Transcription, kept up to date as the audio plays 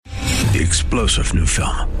the explosive new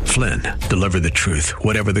film, Flynn, Deliver the Truth,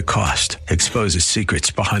 Whatever the Cost, exposes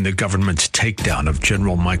secrets behind the government's takedown of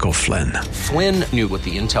General Michael Flynn. Flynn knew what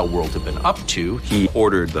the intel world had been up to. He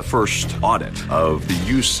ordered the first audit of the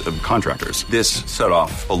use of contractors. This set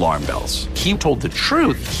off alarm bells. He told the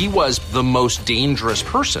truth. He was the most dangerous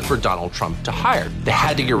person for Donald Trump to hire. They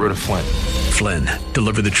had to get rid of Flynn. Flynn,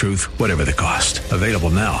 Deliver the Truth, Whatever the Cost. Available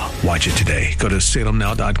now. Watch it today. Go to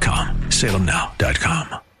salemnow.com.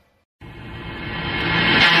 salemnow.com.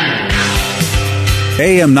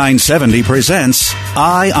 AM 970 presents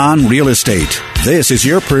Eye on Real Estate. This is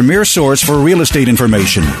your premier source for real estate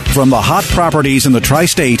information. From the hot properties in the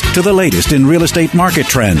tri-state to the latest in real estate market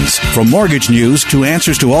trends. From mortgage news to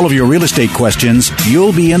answers to all of your real estate questions,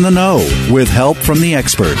 you'll be in the know with help from the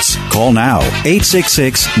experts. Call now,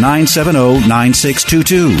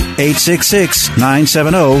 866-970-9622.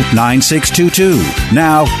 866-970-9622.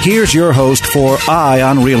 Now, here's your host for Eye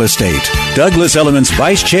on Real Estate, Douglas Elliman's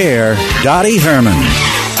Vice Chair, Dottie Herman.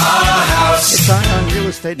 It's Eye on Real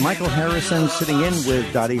Estate. Michael Harrison sitting in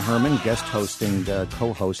with Dottie Herman, guest hosting,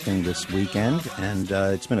 co-hosting this weekend. And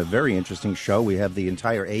it's been a very interesting show. We have the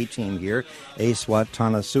entire A-team here.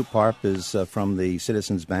 Eswatana Suparp is from the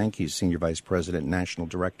Citizens Bank. He's Senior Vice President, National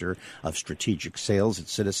Director of Strategic Sales at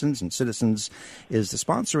Citizens. And Citizens is the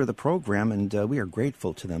sponsor of the program, and we are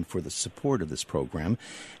grateful to them for the support of this program.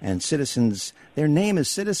 And Citizens, their name is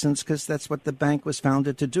Citizens because that's what the bank was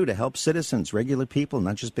founded to do, to help citizens, regular people,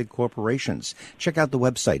 not just big corporations. Check out the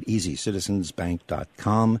website,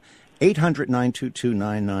 easycitizensbank.com,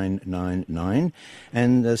 800-922-9999.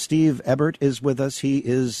 And Steve Ebert is with us.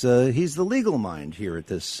 He's the legal mind here at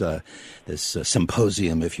this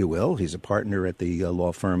symposium, if you will. He's a partner at the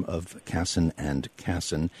law firm of Casson and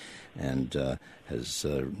Casson, and has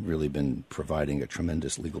really been providing a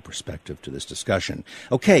tremendous legal perspective to this discussion.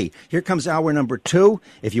 Okay, here comes hour number 2.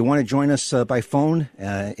 If you want to join us by phone,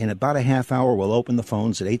 in about a half hour, we'll open the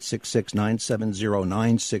phones at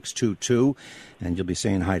 866-970-9622, and you'll be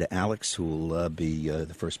saying hi to Alex, who will be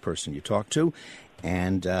the first person you talk to.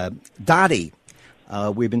 And Dottie,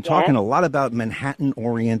 we've been talking a lot about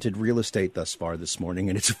Manhattan-oriented real estate thus far this morning,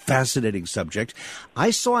 and it's a fascinating subject.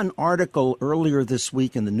 I saw an article earlier this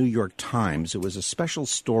week in the New York Times. It was a special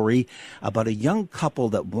story about a young couple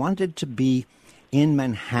that wanted to be in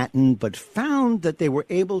Manhattan, but found that they were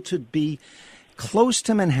able to be close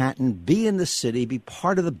to Manhattan, be in the city, be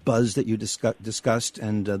part of the buzz that you discussed,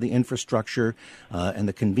 and the infrastructure and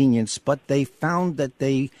the convenience, but they found that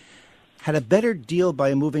they had a better deal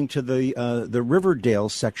by moving to the Riverdale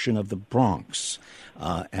section of the Bronx,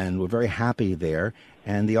 and we're very happy there.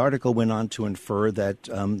 And the article went on to infer that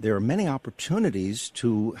there are many opportunities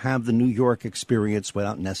to have the New York experience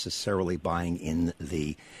without necessarily buying in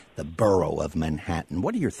the borough of Manhattan.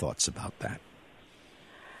 What are your thoughts about that?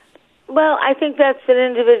 Well, I think that's an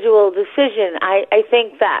individual decision. I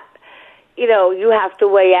think that, you have to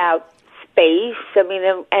weigh out space. I mean,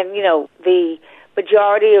 and the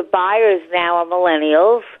majority of buyers now are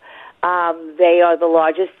millennials. They are the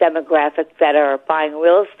largest demographic that are buying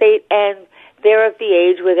real estate, and they're at the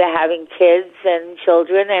age where they're having kids and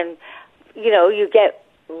children, and, you get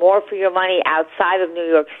more for your money outside of New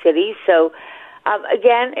York City. So,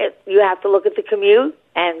 again, you have to look at the commute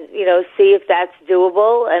and, see if that's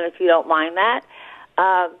doable and if you don't mind that.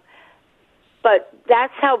 But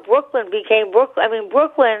that's how Brooklyn became Brooklyn. I mean,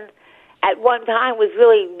 Brooklyn at one time was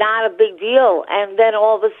really not a big deal, and then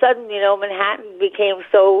all of a sudden, Manhattan became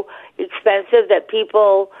so expensive that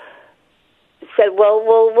people said, well,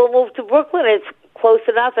 we'll move to Brooklyn. It's close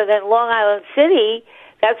enough. And then Long Island City,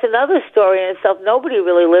 that's another story in itself. Nobody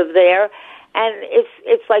really lived there, and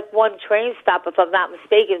it's like one train stop, if I'm not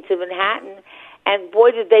mistaken, to Manhattan. And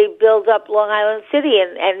boy, did they build up Long Island City,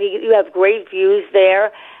 and you have great views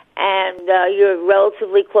there, and you're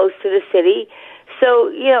relatively close to the city.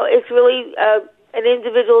 So, it's really an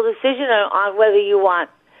individual decision on whether you want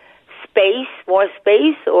more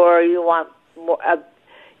space, or you want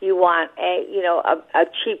a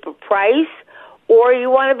cheaper price, or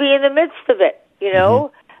you want to be in the midst of it,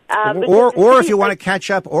 Mm-hmm. Or if you want to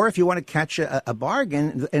catch up, or if you want to catch a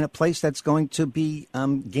bargain in a place that's going to be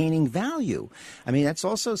gaining value. I mean, that's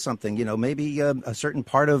also something, maybe a certain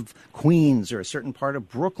part of Queens or a certain part of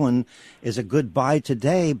Brooklyn is a good buy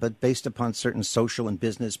today, but based upon certain social and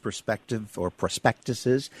business perspective or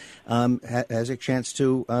prospectuses, has a chance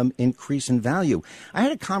to increase in value. I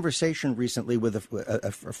had a conversation recently with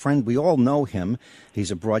a friend. We all know him.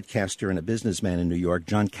 He's a broadcaster and a businessman in New York,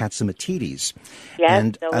 John Catsimatidis. Yes,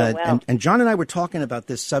 and and John and I were talking about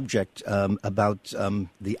this subject, about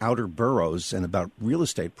the outer boroughs and about real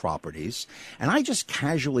estate properties. And I just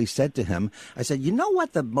casually said to him, I said, you know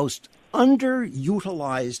what the most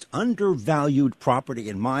underutilized, undervalued property,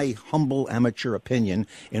 in my humble amateur opinion,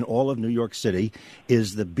 in all of New York City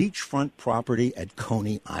is the beachfront property at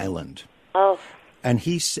Coney Island. Oh. And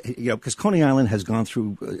he's, because Coney Island has gone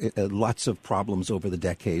through lots of problems over the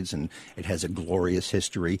decades, and it has a glorious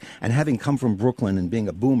history. And having come from Brooklyn and being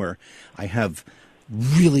a boomer, I have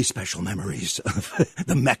really special memories of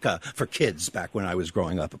the Mecca for kids back when I was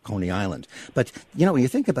growing up at Coney Island. But, when you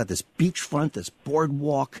think about this beachfront, this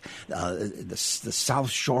boardwalk, the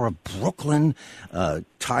South Shore of Brooklyn,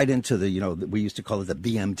 tied into we used to call it the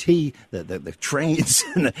BMT, the trains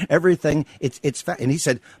and everything. And he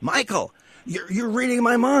said, Michael, you're reading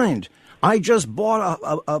my mind. I just bought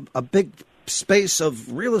a big space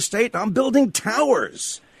of real estate. I'm building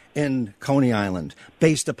towers in Coney Island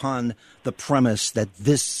based upon the premise that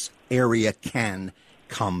this area can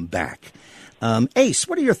come back. Ace,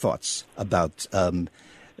 what are your thoughts about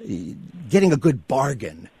getting a good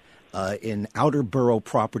bargain in outer borough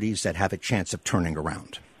properties that have a chance of turning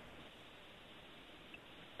around?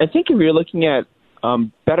 I think if you're looking at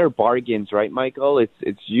better bargains, right, Michael,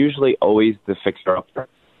 it's usually always the fixer-upper.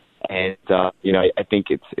 And, I think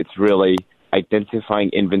it's really identifying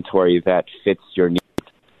inventory that fits your needs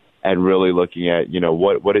and really looking at,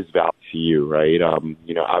 what is value to you, right?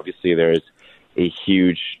 Obviously there's a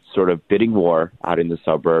huge sort of bidding war out in the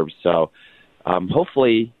suburbs. So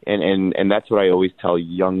hopefully, and that's what I always tell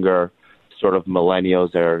younger sort of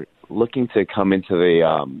millennials that are looking to come into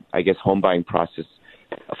the, home buying process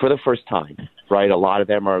for the first time, right? A lot of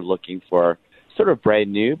them are looking for sort of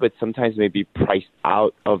brand new, but sometimes maybe priced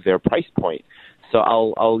out of their price point. So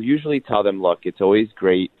I'll usually tell them, look, it's always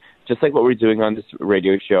great, just like what we're doing on this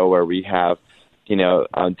radio show where we have,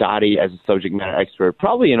 Dottie as a subject matter expert,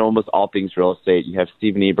 probably in almost all things real estate. You have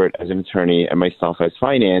Stephen Ebert as an attorney and myself as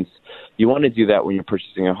finance. You want to do that when you're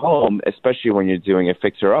purchasing a home, especially when you're doing a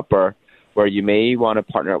fixer-upper, where you may want to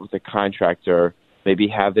partner up with a contractor, maybe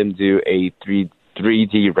have them do a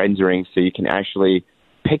 3D rendering so you can actually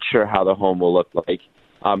picture how the home will look like,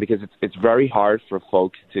 because it's very hard for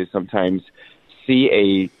folks to sometimes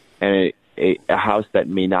see a house that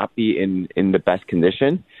may not be in the best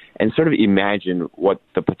condition and sort of imagine what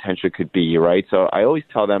the potential could be, right? So I always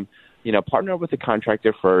tell them, partner with a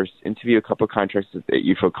contractor first, interview a couple of contractors that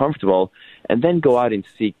you feel comfortable, and then go out and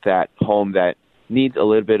seek that home that needs a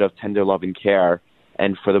little bit of tender love and care.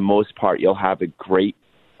 And for the most part, you'll have a great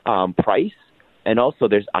price. And also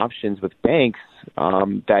there's options with banks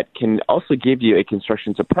that can also give you a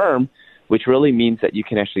construction to perm, which really means that you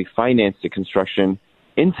can actually finance the construction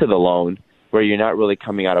into the loan where you're not really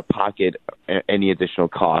coming out of pocket any additional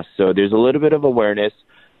costs. So there's a little bit of awareness,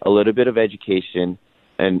 a little bit of education,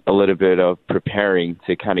 and a little bit of preparing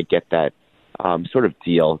to kind of get that sort of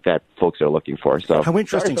deal that folks are looking for. So how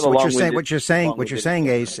interesting! So what you're saying,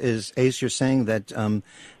 Ace, you're saying that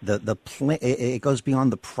it goes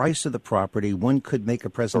beyond the price of the property. One could make a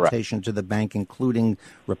presentation Correct. To the bank, including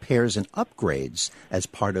repairs and upgrades as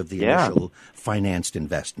part of the initial financed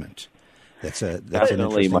investment. That's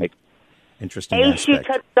an interesting Ace, aspect. you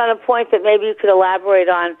touched on a point that maybe you could elaborate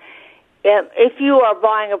on. If you are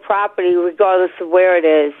buying a property, regardless of where it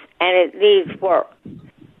is, and it needs work,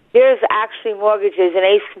 there's actually mortgages, and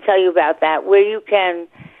Ace can tell you about that, where you can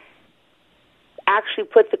actually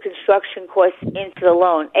put the construction costs into the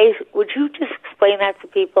loan. Ace, would you just explain that to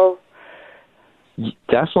people?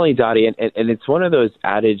 Definitely, Dottie, and it's one of those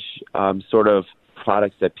adage sort of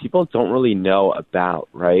products that people don't really know about,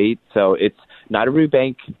 right? So it's not every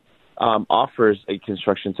bank offers a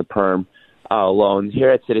construction to perm loan. Here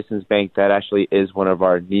at Citizens Bank, that actually is one of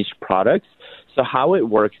our niche products. So how it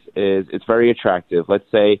works is it's very attractive. Let's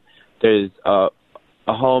say there's a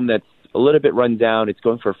home that's a little bit run down. It's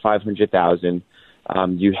going for $500,000.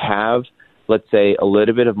 You have, let's say, a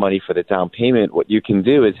little bit of money for the down payment. What you can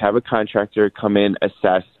do is have a contractor come in,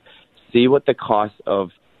 assess, see what the cost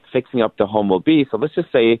of fixing up the home will be. So let's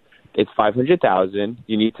just say it's $500,000.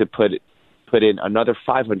 You need to put in another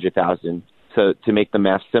 $500,000 to make the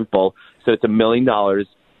math simple. So it's $1 million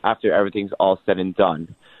after everything's all said and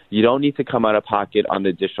done. You don't need to come out of pocket on the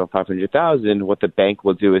additional $500,000. What the bank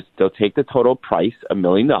will do is they'll take the total price, $1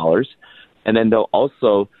 million, and then they'll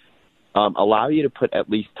also allow you to put at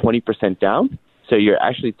least 20% down. So you're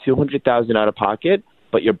actually $200,000 out of pocket,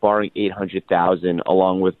 but you're borrowing $800,000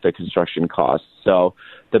 along with the construction costs. So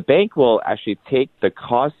the bank will actually take the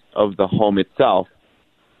cost of the home itself,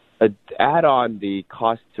 add on the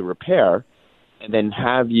cost to repair, and then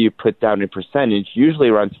have you put down a percentage, usually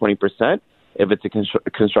around 20%, if it's a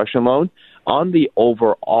construction loan. On the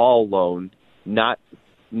overall loan, not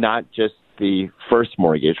just the first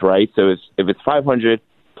mortgage, right? So if it's $500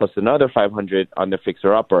 plus another $500 on the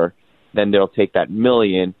fixer-upper, then they'll take that $1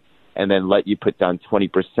 million and then let you put down 20%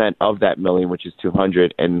 of that $1 million, which is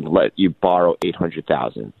 $200, and let you borrow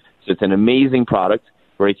 $800,000. So it's an amazing product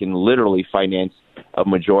where you can literally finance a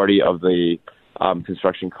majority of the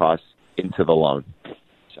construction costs into the loan.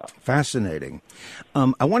 So. Fascinating.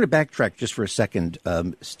 I want to backtrack just for a second.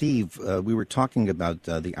 Steve, we were talking about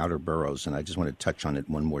the outer boroughs, and I just want to touch on it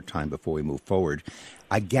one more time before we move forward.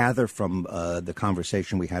 I gather from the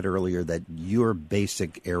conversation we had earlier that your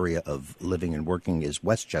basic area of living and working is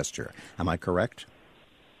Westchester. Am I correct?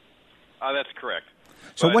 That's correct.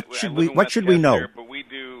 So but what should we know? But we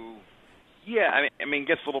do. Yeah, I mean,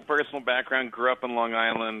 gets a little personal background. Grew up in Long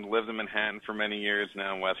Island, lived in Manhattan for many years,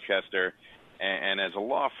 now in Westchester. And as a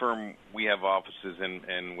law firm, we have offices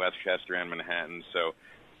in Westchester and Manhattan, so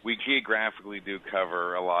we geographically do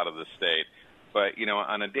cover a lot of the state. But,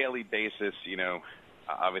 on a daily basis,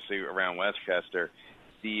 obviously around Westchester,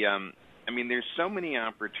 there's so many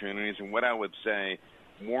opportunities, and what I would say,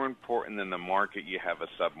 more important than the market, you have a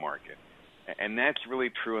sub-market. And that's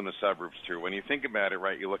really true in the suburbs, too. When you think about it,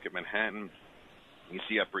 right, you look at Manhattan, you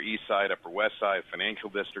see Upper East Side, Upper West Side, Financial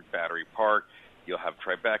District, Battery Park, you'll have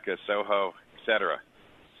Tribeca, Soho, etc.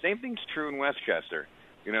 Same thing's true in Westchester.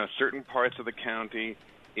 Certain parts of the county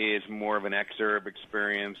is more of an exurb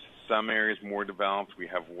experience. Some areas more developed. We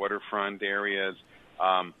have waterfront areas,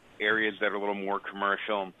 areas that are a little more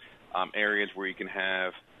commercial, areas where you can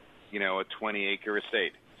have, a 20-acre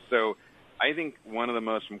estate. So I think one of the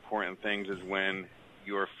most important things is when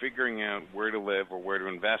you're figuring out where to live or where to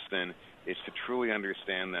invest in is to truly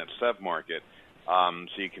understand that sub-market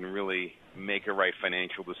so you can really make a right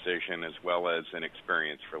financial decision as well as an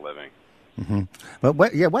experience for living. Mm-hmm.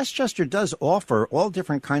 But Westchester does offer all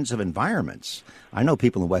different kinds of environments. I know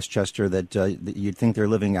people in Westchester that you'd think they're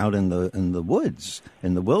living out in the woods,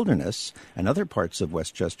 in the wilderness, and other parts of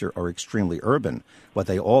Westchester are extremely urban. What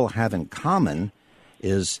they all have in common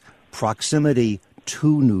is proximity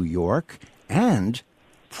to New York and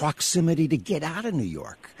proximity to get out of New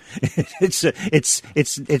York.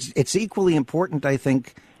 It's equally important, I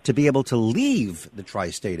think, to be able to leave the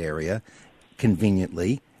tri-state area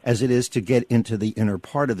conveniently as it is to get into the inner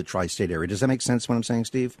part of the tri-state area. Does that make sense what I'm saying,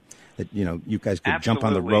 Steve? That, you guys could Absolutely. Jump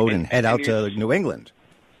on the road and head out to New England.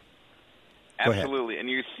 Absolutely. And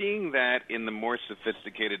you're seeing that in the more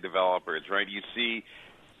sophisticated developers, right? You see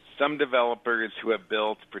some developers who have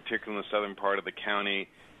built, particularly in the southern part of the county,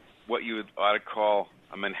 what you ought to call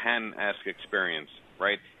a Manhattan-esque experience,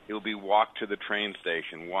 right? It'll be walk to the train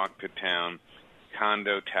station, walk to town,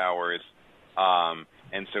 condo towers,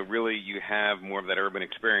 and so really you have more of that urban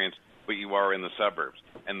experience, but you are in the suburbs,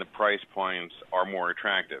 and the price points are more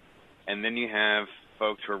attractive. And then you have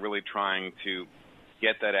folks who are really trying to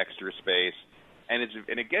get that extra space, and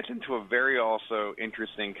it gets into a very also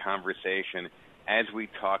interesting conversation as we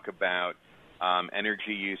talk about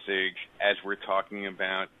energy usage, as we're talking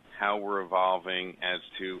about how we're evolving as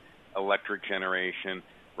to electric generation,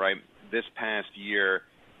 right? This past year,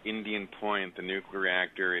 Indian Point, the nuclear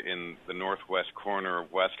reactor in the northwest corner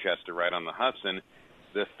of Westchester, right on the Hudson,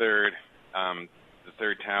 the third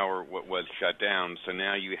tower was shut down. So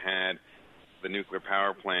now you had the nuclear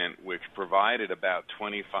power plant, which provided about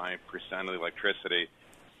 25% of the electricity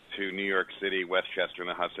to New York City, Westchester, and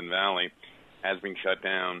the Hudson Valley, has been shut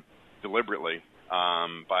down deliberately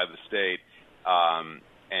by the state,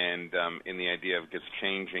 and in the idea of just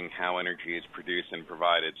changing how energy is produced and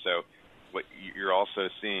provided. So what you're also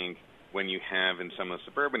seeing when you have in some of the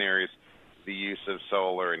suburban areas the use of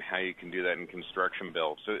solar and how you can do that in construction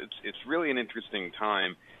builds. So it's really an interesting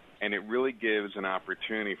time, and it really gives an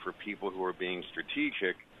opportunity for people who are being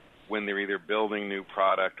strategic when they're either building new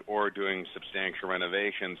product or doing substantial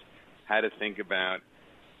renovations, how to think about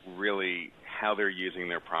really how they're using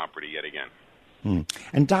their property yet again.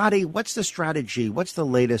 And Dottie, what's the strategy? What's the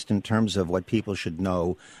latest in terms of what people should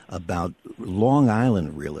know about Long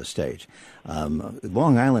Island real estate?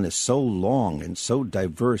 Long Island is so long and so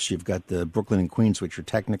diverse. You've got the Brooklyn and Queens, which are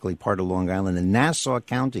technically part of Long Island, and Nassau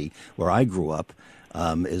County, where I grew up,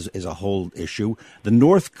 is a whole issue. The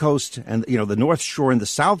North Coast and the North Shore and the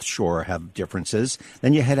South Shore have differences.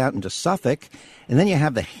 Then you head out into Suffolk, and then you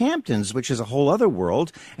have the Hamptons, which is a whole other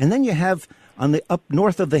world, and then you have on the up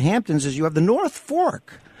north of the Hamptons is you have the North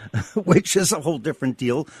Fork, which is a whole different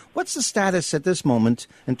deal. What's the status at this moment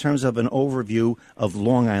in terms of an overview of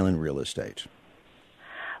Long Island real estate?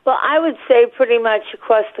 Well, I would say pretty much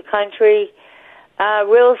across the country,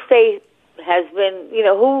 real estate has been,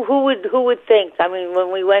 who would think? I mean,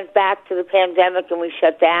 when we went back to the pandemic and we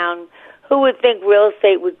shut down, who would think real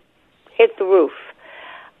estate would hit the roof?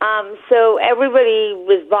 So everybody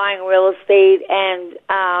was buying real estate, and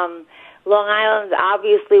Long Island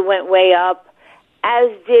obviously went way up, as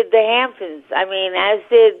did the Hamptons. I mean, as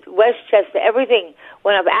did Westchester. Everything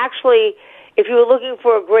went up. Actually, if you were looking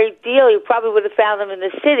for a great deal, you probably would have found them in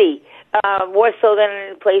the city, more so than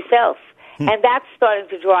any place else. And that's starting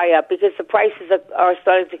to dry up because the prices are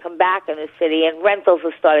starting to come back in the city, and rentals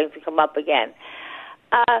are starting to come up again.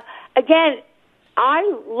 Again, I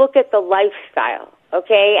look at the lifestyle,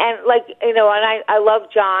 okay? And and I love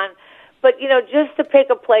John, but, just to pick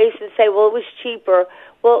a place and say, well, it was cheaper,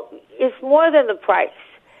 well, it's more than the price.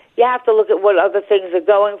 You have to look at what other things are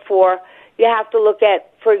going for. You have to look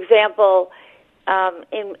at, for example,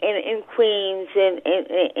 in Queens,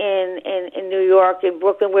 in New York, in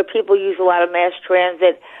Brooklyn, where people use a lot of mass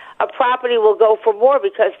transit, a property will go for more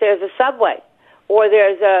because there's a subway, or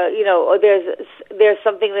there's there's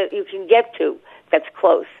something that you can get to that's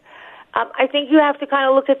close. I think you have to kind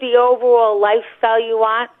of look at the overall lifestyle you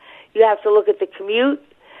want. You have to look at the commute.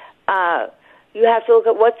 You have to look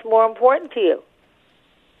at what's more important to you.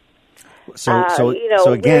 So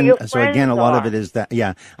again, a lot of it is that.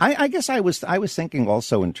 Yeah, I guess I was thinking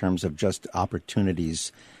also in terms of just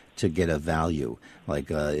opportunities to get a value.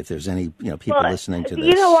 Like if there's any people listening to this.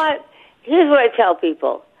 You know what? Here's what I tell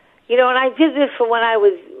people. And I did this for when I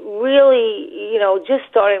was really just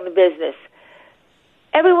starting the business.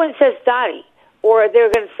 Everyone says Dottie, or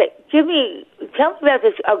they're going to say, tell me about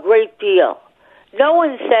this a great deal. No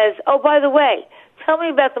one says, oh, by the way, tell me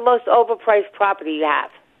about the most overpriced property you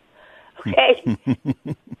have. Okay?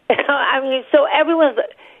 So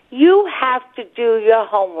you have to do your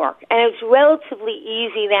homework. And it's relatively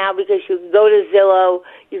easy now because you can go to Zillow,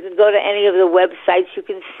 you can go to any of the websites, you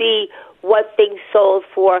can see what things sold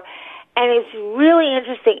for. And it's really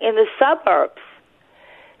interesting. In the suburbs,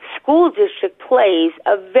 school district plays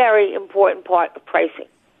a very important part of pricing.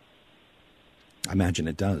 I imagine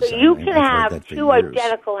it does. So you can have two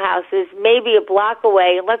identical houses, maybe a block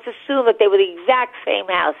away, and let's assume that they were the exact same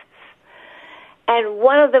houses. And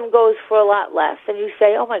one of them goes for a lot less. And you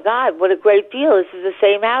say, oh, my God, what a great deal. This is the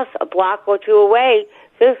same house. A block or two away,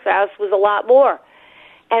 this house was a lot more.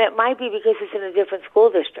 And it might be because it's in a different school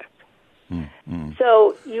district. Mm-hmm.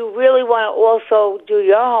 So you really want to also do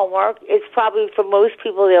your homework. It's probably, for most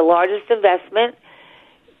people, their largest investment.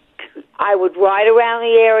 I would ride around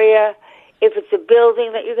the area. If it's a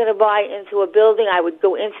building that you're going to buy into a building, I would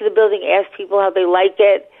go into the building, ask people how they like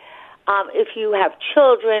it. If you have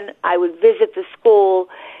children, I would visit the school.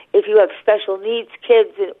 If you have special needs kids,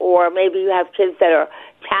 or maybe you have kids that are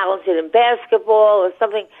talented in basketball or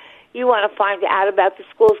something, you want to find out about the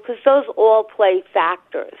schools because those all play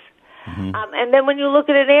factors. Mm-hmm. And then when you look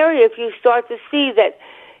at an area, if you start to see that,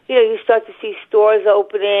 you start to see stores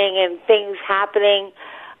opening and things happening,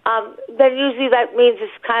 then usually that means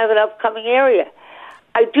it's kind of an upcoming area.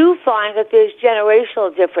 I do find that there's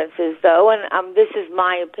generational differences, though, and this is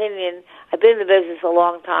my opinion. I've been in the business a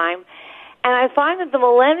long time, and I find that the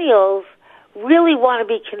millennials really want to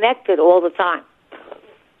be connected all the time.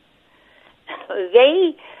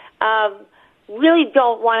 They really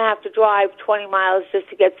don't want to have to drive 20 miles just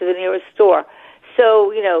to get to the nearest store.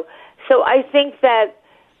 So, so I think that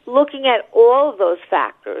looking at all of those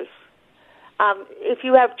factors, if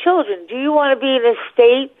you have children, do you want to be in a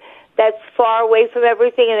state that's far away from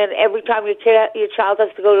everything, and then every time your child has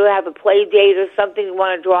to go to have a play date or something, you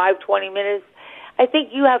want to drive 20 minutes? I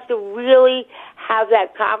think you have to really have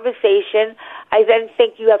that conversation. I then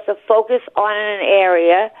think you have to focus on an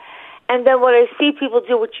area. And then what I see people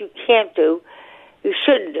do, which you can't do, you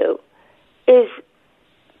shouldn't do, is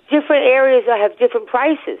different areas that have different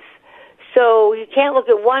prices. So you can't look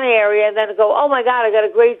at one area and then go, oh, my God, I got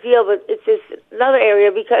a great deal, but it's this another area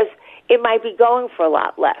because it might be going for a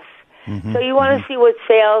lot less. Mm-hmm. So you want to see what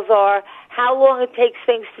sales are, how long it takes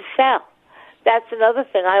things to sell. That's another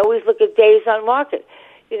thing. I always look at days on market.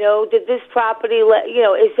 Did this property,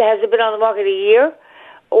 has it been on the market a year,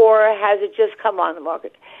 or has it just come on the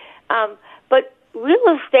market? But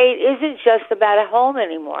real estate isn't just about a home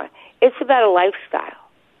anymore. It's about a lifestyle.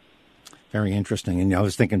 Very interesting. And I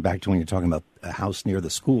was thinking back to when you're talking about a house near the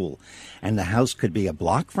school. And the house could be a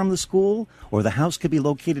block from the school, or the house could be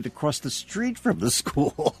located across the street from the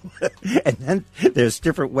school. And then there's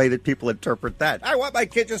different way that people interpret that. I want my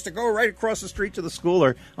kid just to go right across the street to the school,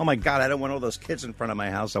 or, oh my God, I don't want all those kids in front of my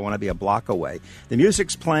house. I want to be a block away. The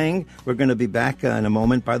music's playing. We're going to be back in a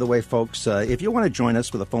moment. By the way, folks, if you want to join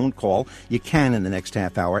us with a phone call, you can in the next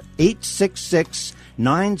half hour.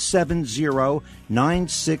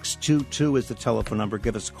 866-970-9622 is the telephone number.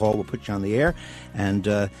 Give us a call. We'll put you on the air. And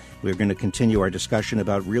we're going to continue our discussion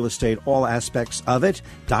about real estate, all aspects of it.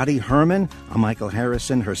 Dottie Herman, I'm Michael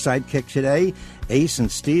Harrison, her sidekick today. Ace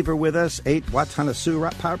and Steve are with us.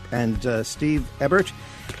 Watanasu and Steve Ebert.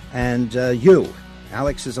 And you,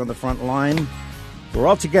 Alex, is on the front line. We're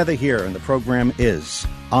all together here, and the program is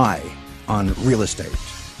Eye on Real Estate.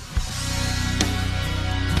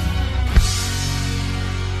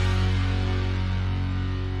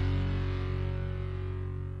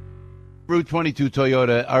 Route 22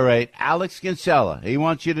 Toyota. All right, Alex Kinsella, he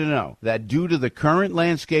wants you to know that due to the current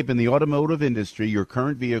landscape in the automotive industry, your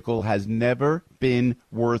current vehicle has never been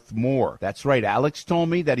worth more. That's right. Alex told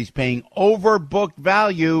me that he's paying overbooked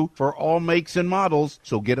value for all makes and models.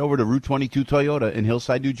 So get over to Route 22 Toyota in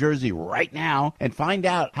Hillside, New Jersey right now and find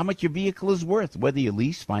out how much your vehicle is worth. Whether you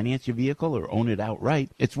lease, finance your vehicle, or own it outright,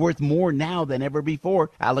 it's worth more now than ever before.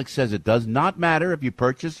 Alex says it does not matter if you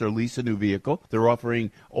purchase or lease a new vehicle. They're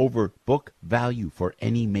offering overbooked value for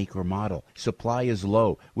any make or model. Supply is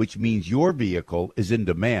low, which means your vehicle is in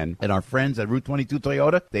demand. And our friends at Route 22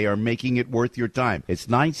 Toyota, they are making it worth your time. It's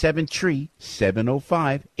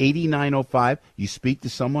 973-705-8905. You speak to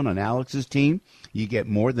someone on Alex's team, you get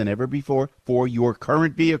more than ever before for your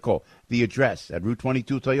current vehicle. The address at Route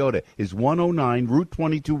 22 Toyota is 109 Route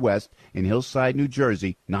 22 West in Hillside, New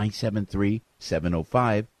Jersey,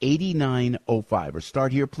 973-705-8905. Or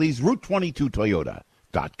start here, please,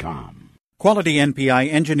 Route22Toyota.com. Quality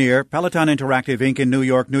NPI engineer, Peloton Interactive Inc. in New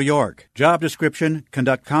York, New York. Job description,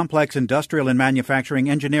 conduct complex industrial and manufacturing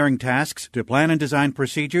engineering tasks to plan and design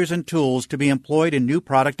procedures and tools to be employed in new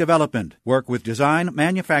product development. Work with design,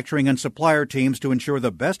 manufacturing, and supplier teams to ensure the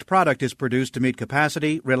best product is produced to meet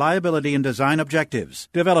capacity, reliability, and design objectives.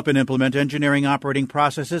 Develop and implement engineering operating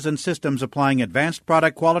processes and systems applying advanced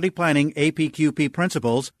product quality planning APQP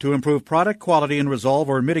principles to improve product quality and resolve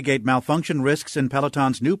or mitigate malfunction risks in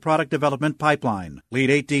Peloton's new product development pipeline. Lead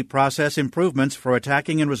 8D process improvements for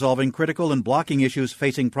attacking and resolving critical and blocking issues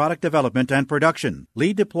facing product development and production.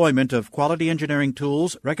 Lead deployment of quality engineering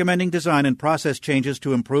tools, recommending design and process changes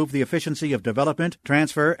to improve the efficiency of development,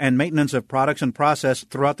 transfer, and maintenance of products and process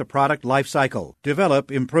throughout the product life cycle. Develop,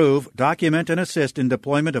 improve, document, and assist in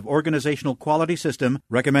deployment of organizational quality system,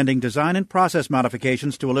 recommending design and process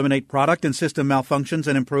modifications to eliminate product and system malfunctions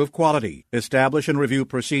and improve quality. Establish and review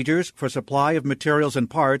procedures for supply of materials and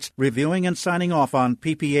parts, reviewing and signing off on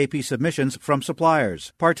PPAP submissions from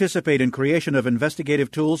suppliers. Participate in creation of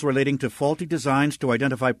investigative tools relating to faulty designs to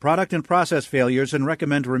identify product and process failures and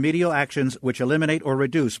recommend remedial actions which eliminate or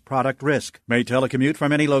reduce product risk. May telecommute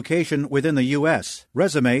from any location within the U.S.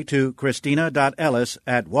 Resume to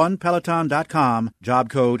Christina.ellis@onepeloton.com, job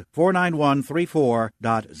code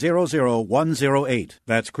 49134.00108.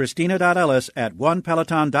 That's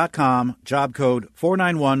Christina.ellis@onepeloton.com, job code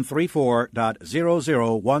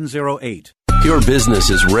 49134.00108. Your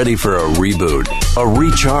business is ready for a reboot, a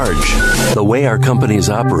recharge. The way our companies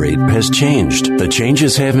operate has changed. The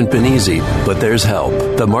changes haven't been easy, but there's help.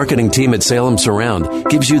 The marketing team at Salem Surround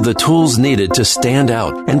gives you the tools needed to stand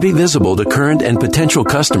out and be visible to current and potential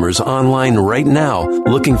customers online right now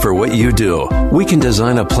looking for what you do. We can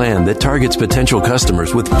design a plan that targets potential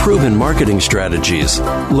customers with proven marketing strategies.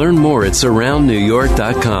 Learn more at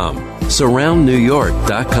surroundnewyork.com.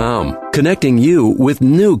 surroundnewyork.com. Connecting you with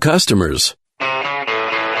new customers.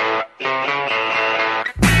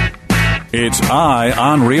 It's Eye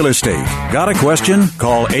on Real Estate. Got a question?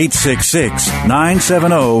 Call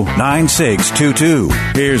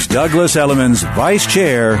 866-970-9622. Here's Douglas Elliman's Vice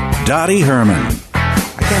Chair, Dottie Herman.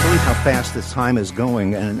 I can't believe how fast this time is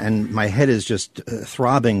going, and my head is just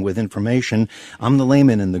throbbing with information. I'm the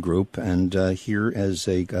layman in the group, and here as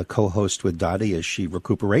a co-host with Dottie as she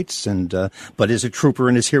recuperates, but is a trooper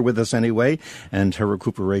and is here with us anyway. And her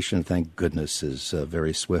recuperation, thank goodness, is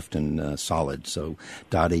very swift and solid. So,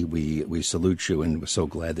 Dottie, we salute you, and we're so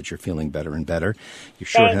glad that you're feeling better and better. You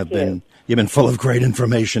sure have been. You've been full of great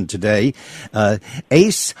information today.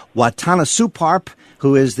 Ace Watanasuparp,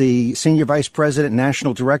 who is the Senior Vice President, National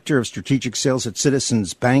National Director of Strategic Sales at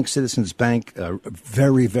Citizens Bank. Citizens Bank, a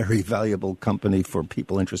very, very valuable company for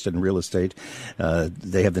people interested in real estate.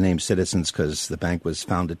 They have the name Citizens because the bank was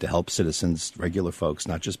founded to help citizens, regular folks,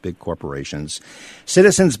 not just big corporations.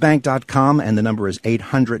 Citizensbank.com, and the number is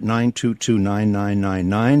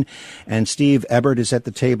 800-922-9999. And Steve Ebert is at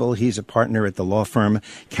the table. He's a partner at the law firm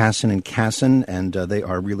Casson & Casson, and they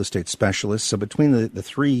are real estate specialists. So between the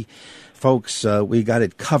three folks, we got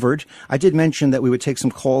it covered. I did mention that we would take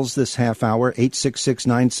some calls this half hour,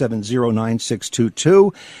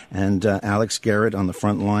 866-970-9622. And Alex Garrett on the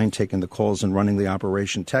front line taking the calls and running the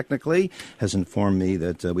operation technically has informed me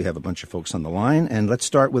that we have a bunch of folks on the line. And let's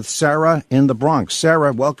start with Sarah in the Bronx.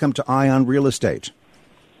 Sarah, welcome to Eye on Real Estate.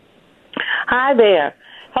 Hi there.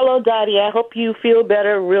 Hello, Dottie. I hope you feel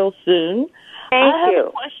better real soon. Thank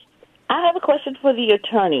you. I have a question for the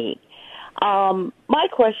attorney. My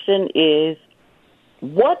question is,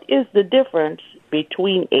 what is the difference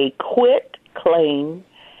between a quit claim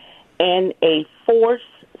and a forced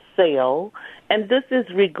sale? And this is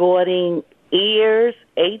regarding heirs,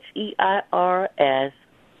 Heirs,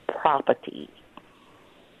 property.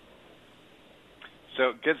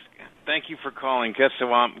 So, thank you for calling. Guess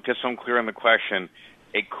so I'm clear on the question.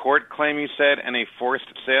 A court claim, you said, and a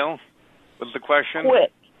forced sale? What's the question?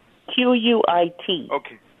 Quit. Quit.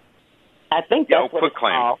 Okay. I think that's what it's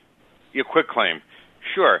called. Yeah, quit claim.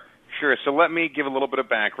 Sure. So let me give a little bit of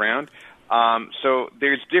background. So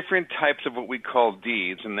there's different types of what we call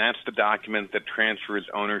deeds, and that's the document that transfers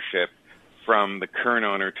ownership from the current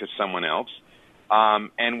owner to someone else.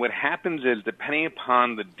 And what happens is, depending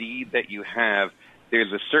upon the deed that you have,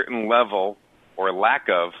 there's a certain level or lack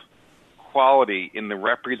of quality in the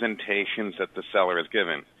representations that the seller is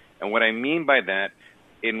given. And what I mean by that,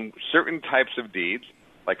 in certain types of deeds,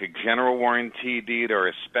 like a general warranty deed or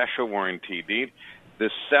a special warranty deed,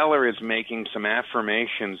 the seller is making some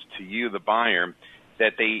affirmations to you, the buyer,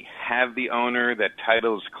 that they have the owner, that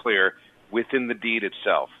title is clear within the deed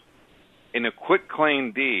itself. In a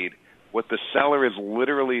quitclaim deed, what the seller is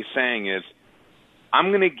literally saying is, I'm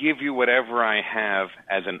going to give you whatever I have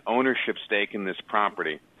as an ownership stake in this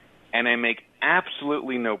property, and I make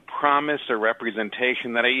absolutely no promise or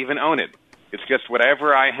representation that I even own it. It's just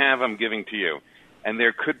whatever I have, I'm giving to you. And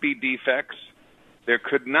there could be defects, there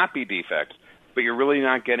could not be defects, but you're really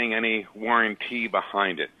not getting any warranty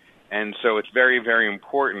behind it. And so it's very, very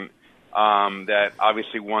important that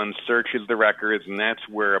obviously one searches the records, and that's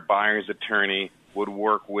where a buyer's attorney would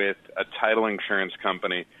work with a title insurance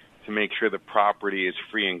company to make sure the property is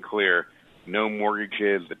free and clear, no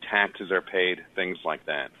mortgages, the taxes are paid, things like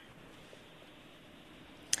that.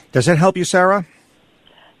 Does that help you, Sarah?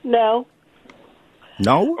 No.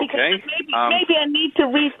 No? Okay. Maybe I need to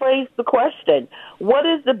rephrase the question. What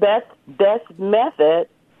is the best method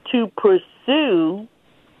to pursue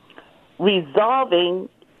resolving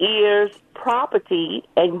heirs' property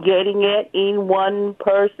and getting it in one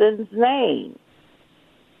person's name?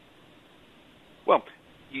 Well,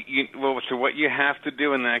 so what you have to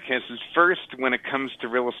do in that case is, first, when it comes to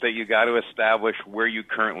real estate, you got to establish where you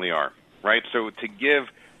currently are, right? So to give,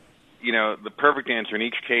 the perfect answer in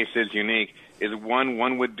each case is unique, is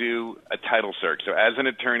one would do a title search. So as an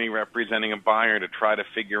attorney representing a buyer, to try to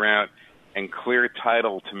figure out and clear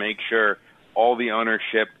title to make sure all the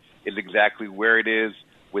ownership is exactly where it is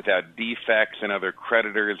without defects and other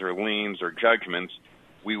creditors or liens or judgments,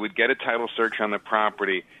 we would get a title search on the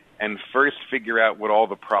property and first figure out what all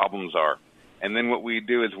the problems are. And then what we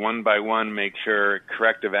do is one by one make sure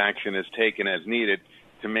corrective action is taken as needed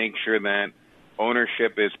to make sure that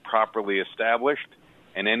ownership is properly established,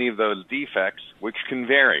 and any of those defects, which can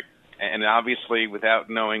vary. And obviously, without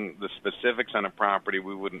knowing the specifics on a property,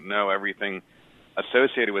 we wouldn't know everything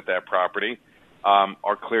associated with that property,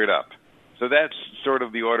 are cleared up. So that's sort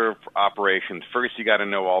of the order of operations. First, you got to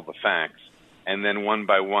know all the facts, and then one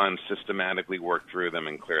by one, systematically work through them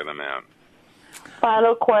and clear them out.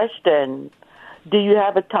 Final question. Do you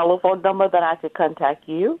have a telephone number that I could contact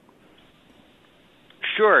you?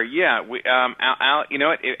 Sure, yeah.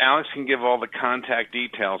 Alex can give all the contact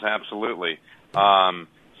details, absolutely,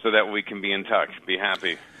 so that we can be in touch. Be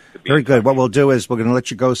happy to be Very good. What we'll do is we're going to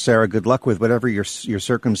let you go, Sarah. Good luck with whatever your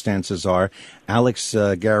circumstances are. Alex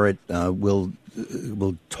Garrett will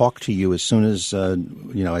will talk to you as soon as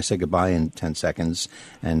I say goodbye in 10 seconds,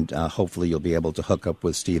 and hopefully you'll be able to hook up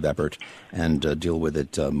with Steve Ebert and deal with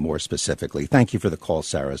it more specifically. Thank you for the call,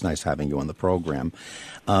 Sarah. It's nice having you on the program.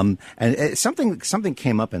 And something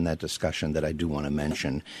came up in that discussion that I do want to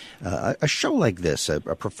mention. A show like this, a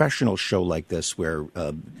professional show like this, where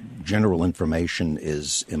general information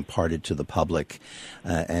is imparted to the public,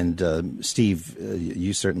 and Steve,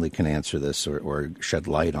 you certainly can answer this or shed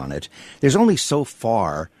light on it. There's only so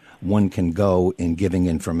far one can go in giving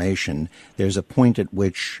information. There's a point at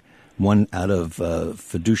which one, out of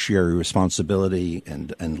fiduciary responsibility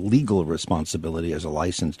and legal responsibility as a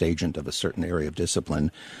licensed agent of a certain area of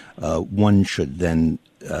discipline, one should then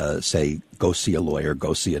say, go see a lawyer,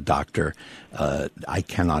 go see a doctor. I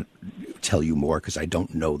cannot tell you more because I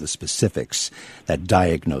don't know the specifics, that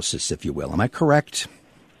diagnosis, if you will. Am I correct?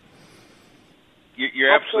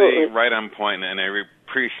 You're absolutely right on point, and I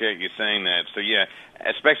appreciate you saying that. So, yeah,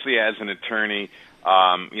 especially as an attorney,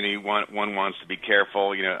 one wants to be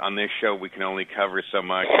careful. On this show, we can only cover so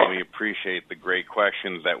much, and we appreciate the great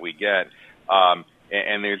questions that we get.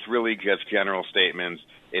 And there's really just general statements.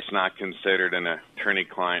 It's not considered an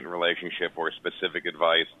attorney-client relationship or specific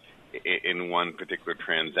advice in one particular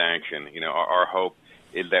transaction. Our hope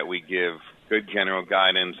is that we give good general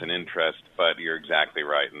guidance and interest, but you're exactly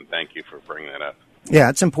right, and thank you for bringing that up.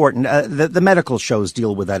 Yeah, it's important. The medical shows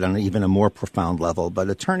deal with that on even a more profound level,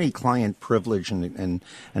 but attorney-client privilege and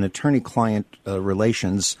attorney-client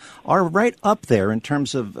relations are right up there in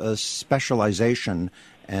terms of specialization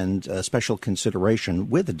and special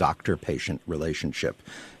consideration with the doctor-patient relationship.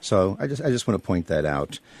 So I just want to point that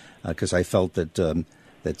out because I felt that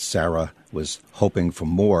Sarah was hoping for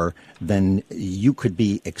more than you could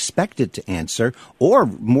be expected to answer, or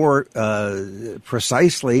more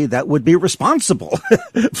precisely, that would be responsible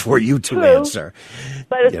for you to answer.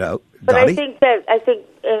 But, I think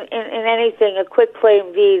in anything, a quit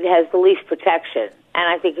claim deed has the least protection. And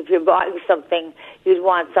I think if you're buying something, you'd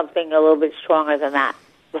want something a little bit stronger than that.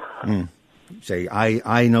 Say,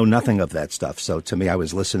 I know nothing of that stuff. So to me, I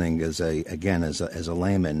was listening as a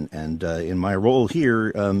layman, and in my role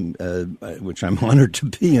here, which I'm honored to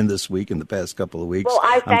be in this week, in the past couple of weeks. Well,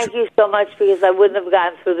 I thank you so much because I wouldn't have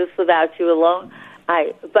gotten through this without you alone.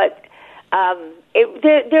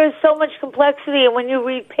 There's so much complexity, and when you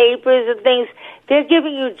read papers and things, they're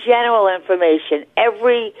giving you general information.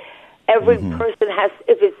 Every person has,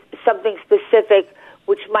 if it's something specific,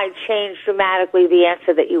 which might change dramatically the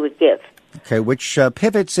answer that you would give. Okay, which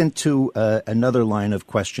pivots into another line of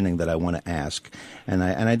questioning that I want to ask. And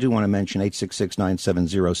I do want to mention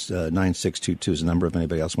 866-970-9622 is a number. If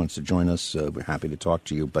anybody else wants to join us, we're happy to talk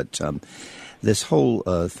to you. But this whole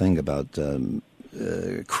thing about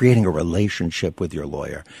creating a relationship with your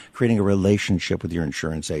lawyer, creating a relationship with your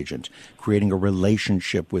insurance agent, creating a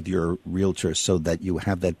relationship with your realtor so that you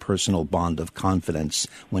have that personal bond of confidence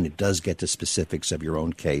when it does get to specifics of your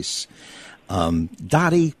own case.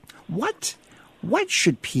 Dottie, what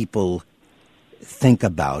should people think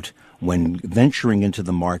about when venturing into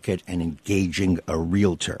the market and engaging a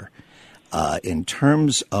realtor in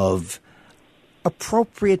terms of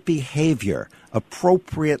appropriate behavior,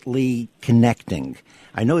 appropriately connecting?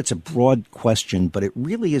 I know it's a broad question, but it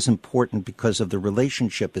really is important because of the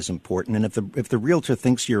relationship is important. And if the realtor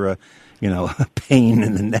thinks you're a pain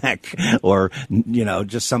in the neck or,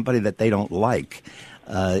 just somebody that they don't like,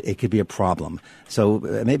 it could be a problem. So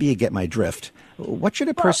maybe you get my drift. What should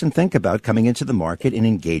a person think about coming into the market and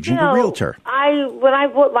engaging a realtor? When I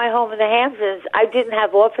bought my home in the Hamptons, I didn't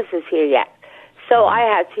have offices here yet. So I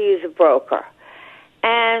had to use a broker.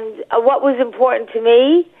 And what was important to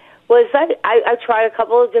me was I tried a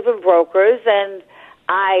couple of different brokers, and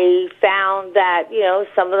I found that,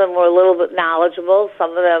 some of them were a little bit knowledgeable.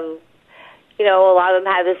 Some of them, a lot of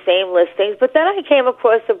them had the same listings. But then I came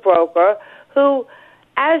across a broker who,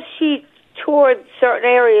 as she toured certain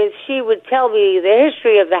areas, she would tell me the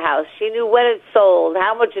history of the house. She knew when it sold,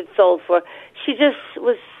 how much it sold for. She just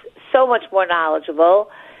was so much more knowledgeable.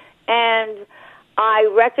 And I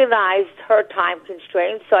recognized her time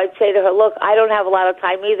constraints, so I'd say to her, look, I don't have a lot of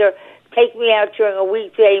time either. Take me out during a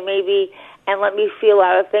weekday maybe and let me feel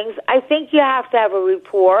out of things. I think you have to have a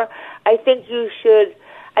rapport. I think you should.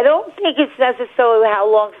 I don't think it's necessarily how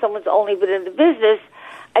long someone's only been in the business.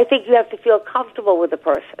 I think you have to feel comfortable with the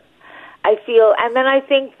person. And then I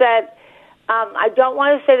think that I don't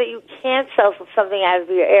want to say that you can't sell something out of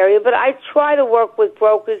your area, but I try to work with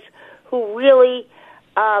brokers who really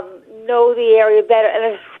know the area better,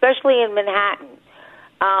 and especially in Manhattan,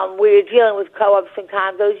 where you're dealing with co-ops and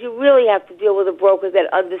condos, you really have to deal with a broker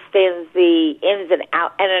that understands the ins and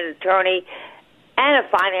outs, and an attorney, and a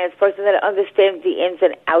finance person that understands the ins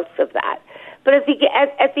and outs of that. But at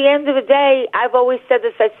the end of the day, I've always said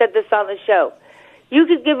this, I said this on the show, you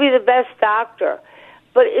could give me the best doctor,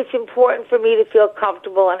 but it's important for me to feel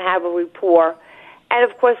comfortable and have a rapport, and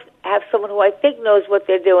of course have someone who I think knows what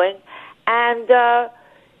they're doing and,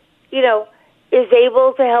 is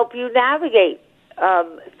able to help you navigate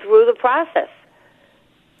through the process.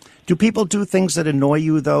 Do people do things that annoy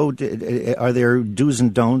you, though? Are there do's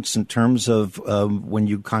and don'ts in terms of when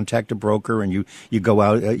you contact a broker and you go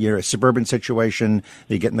out, you're a suburban situation,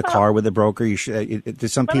 you get in the car with a broker?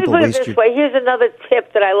 There's some people waste your... Let me put it this way. Here's another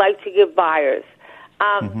tip that I like to give buyers.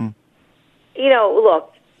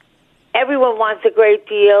 Look, everyone wants a great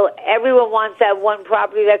deal. Everyone wants that one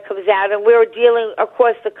property that comes out, and we're dealing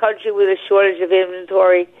across the country with a shortage of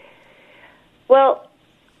inventory. Well,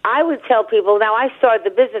 I would tell people, now I started the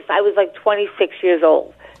business, I was like 26 years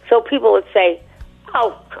old. So people would say,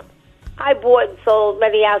 oh, I bought and sold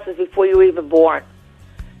many houses before you were even born.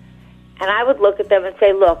 And I would look at them and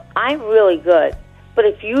say, look, I'm really good. But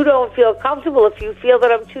if you don't feel comfortable, if you feel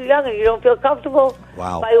that I'm too young and you don't feel comfortable,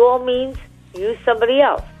 by all means, use somebody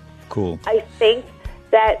else. Cool. I think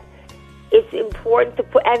that it's important to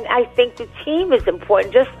put, and I think the team is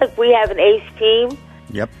important. Just like we have an ace team.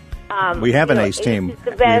 Yep. We have an ace team.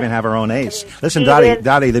 We even have our own ace. Listen,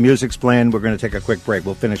 Dottie, the music's playing. We're going to take a quick break.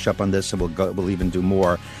 We'll finish up on this, and we'll even do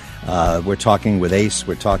more. We're talking with Ace.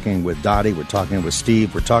 We're talking with Dottie. We're talking with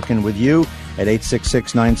Steve. We're talking with you at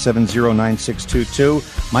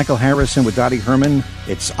 866-970-9622. Michael Harrison with Dottie Herman.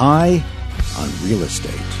 It's Eye on Real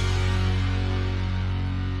Estate.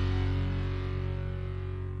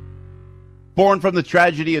 Born from the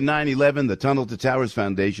tragedy of 9/11, the Tunnel to Towers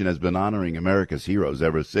Foundation has been honoring America's heroes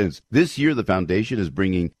ever since. This year, the foundation is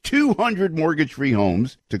bringing 200 mortgage-free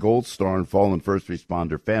homes to Gold Star and fallen first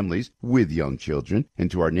responder families with young children,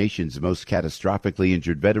 and to our nation's most catastrophically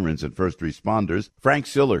injured veterans and first responders. Frank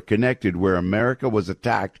Siller connected where America was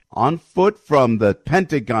attacked on foot from the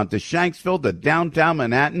Pentagon to Shanksville to downtown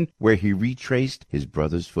Manhattan, where he retraced his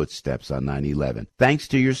brother's footsteps on 9/11. Thanks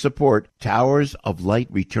to your support, Towers of Light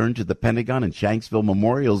returned to the Pentagon and Shanksville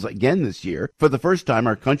memorials again this year. For the first time,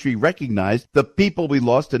 our country recognized the people we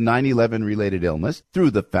lost to 9/11 related illness through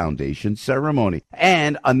the foundation ceremony.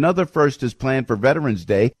 And another first is planned for Veterans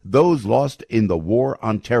Day. Those lost in the War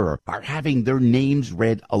on Terror are having their names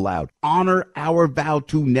read aloud. Honor our vow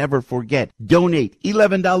to never forget. Donate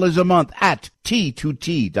 $11 a month at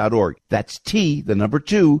T2T.org. That's T, the number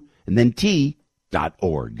 2, and then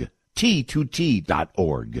T.org.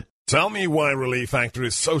 T2T.org. Tell me why Relief Factor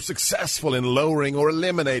is so successful in lowering or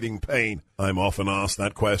eliminating pain. I'm often asked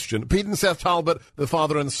that question. Pete and Seth Talbot, the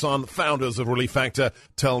father and son founders of Relief Factor,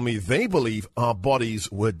 tell me they believe our bodies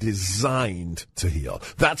were designed to heal.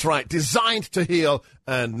 That's right, designed to heal,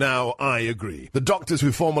 and now I agree. The doctors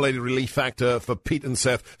who formulated Relief Factor for Pete and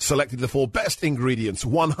Seth selected the 4 best ingredients,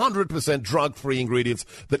 100% drug-free ingredients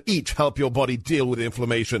that each help your body deal with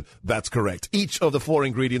inflammation. That's correct. Each of the 4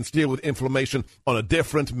 ingredients deal with inflammation on a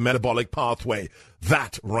different metabolic pathway.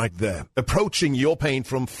 That right there, approaching your pain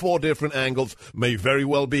from 4 different angles, may very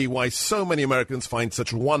well be why so many Americans find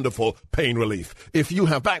such wonderful pain relief. If you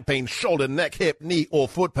have back pain, shoulder, neck, hip, knee, or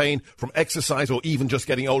foot pain from exercise or even just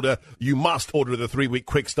getting older, you must order the 3-week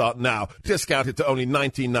quick start now. Discounted to only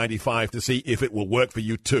 $19.95 to see if it will work for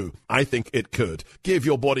you too. I think it could. Give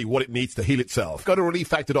your body what it needs to heal itself. Go to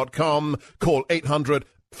ReliefFactor.com, call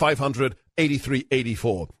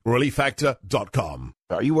 800-500-8384, ReliefFactor.com.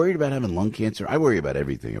 Are you worried about having lung cancer? I worry about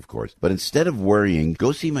everything, of course. But instead of worrying,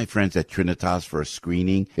 go see my friends at Trinitas for a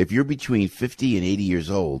screening. If you're between 50 and 80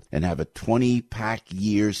 years old and have a 20-pack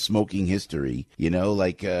year smoking history,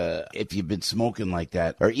 if you've been smoking like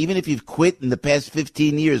that, or even if you've quit in the past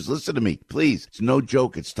 15 years, listen to me, please. It's no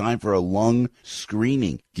joke. It's time for a lung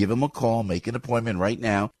screening. Give them a call. Make an appointment right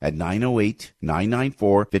now at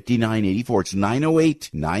 908-994-5984. It's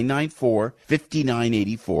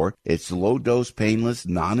 908-994-5984. It's low-dose, painless,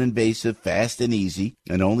 non-invasive, fast and easy,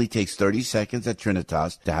 and only takes 30 seconds at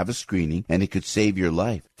Trinitas to have a screening, and it could save your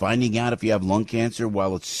life. Finding out if you have lung cancer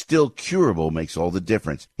while it's still curable makes all the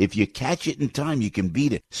difference. If you catch it in time, you can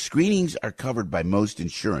beat it. Screenings are covered by most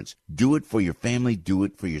insurance. Do it for your family. Do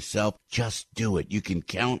it for yourself. Just do it. You can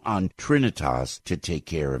count on Trinitas to take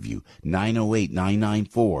care of you.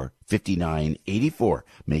 908-994-5984.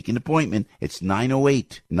 Make an appointment. It's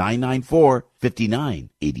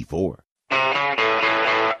 908-994-5984.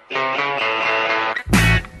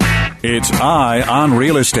 It's Eye on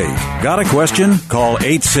Real Estate. Got a question? Call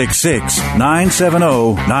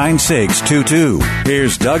 866-970-9622.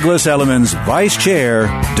 Here's Douglas Elliman's Vice Chair,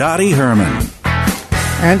 Dottie Herman.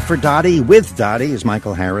 And for Dottie, with Dottie, is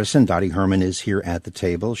Michael Harrison. Dottie Herman is here at the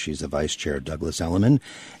table. She's the Vice Chair, Douglas Elliman.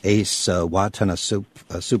 Ace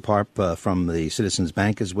Watanasuparp from the Citizens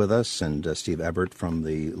Bank is with us, and Steve Ebert from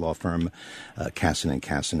the law firm Casson &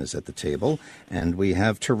 Casson is at the table. And we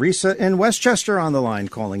have Teresa in Westchester on the line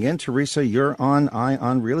calling in. Teresa, you're on Eye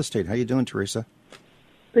on Real Estate. How you doing, Teresa?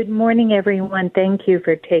 Good morning, everyone. Thank you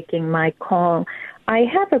for taking my call. I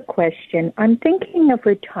have a question. I'm thinking of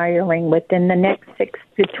retiring within the next 6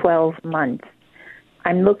 to 12 months.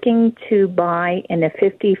 I'm looking to buy in a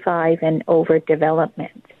 55 and over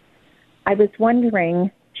development. I was wondering,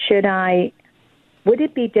 would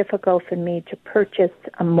it be difficult for me to purchase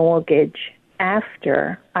a mortgage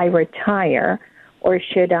after I retire, or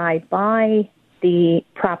should I buy the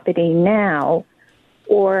property now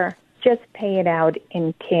or just pay it out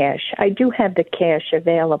in cash? I do have the cash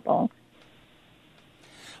available.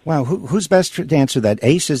 Wow, who's best to answer that?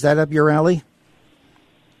 Ace, is that up your alley?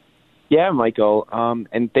 Yeah, Michael,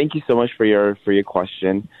 and thank you so much for your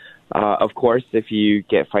question. Of course, if you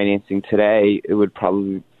get financing today, it would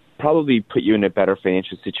probably put you in a better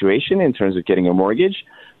financial situation in terms of getting a mortgage,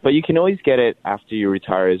 but you can always get it after you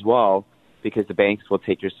retire as well, because the banks will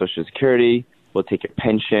take your Social Security, will take your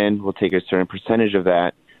pension, will take a certain percentage of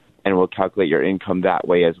that, and will calculate your income that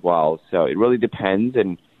way as well. So it really depends,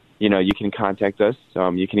 and you can contact us.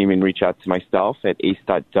 You can even reach out to myself at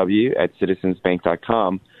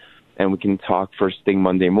ace.w@citizensbank.com, and we can talk first thing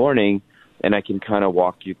Monday morning, and I can kind of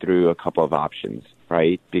walk you through a couple of options,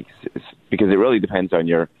 right? Because it really depends on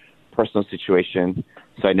your personal situation.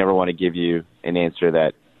 So I never want to give you an answer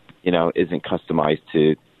that, isn't customized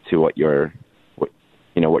to what your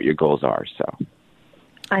goals are. So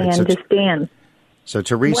I understand. So,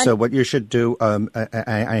 Teresa, what you should do,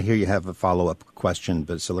 I hear you have a follow-up question,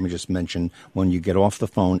 but so let me just mention, when you get off the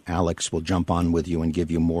phone, Alex will jump on with you and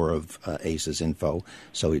give you more of Ace's info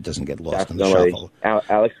so it doesn't get lost in the shuffle.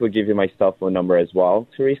 Alex will give you my cell phone number as well,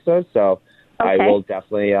 Teresa, so okay. I will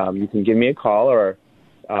definitely, you can give me a call, or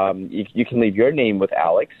you can leave your name with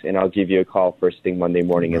Alex, and I'll give you a call first thing Monday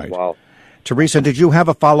morning as well. Teresa, did you have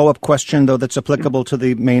a follow-up question, though, that's applicable to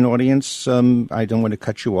the main audience? I don't want to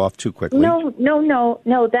cut you off too quickly. No.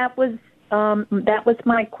 That was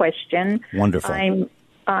my question. Wonderful.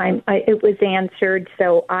 It was answered,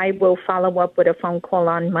 so I will follow up with a phone call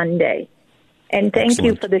on Monday. And thank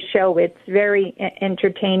Excellent. you for the show. It's very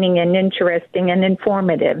entertaining and interesting and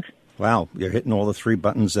informative. Wow, you're hitting all the three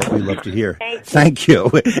buttons that we love to hear. Thank you.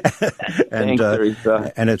 And, Thanks,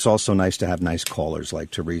 Teresa. And it's also nice to have nice callers like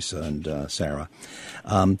Teresa and Sarah.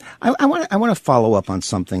 I want to follow up on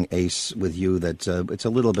something, Ace, with you that it's a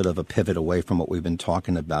little bit of a pivot away from what we've been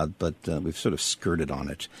talking about, but we've sort of skirted on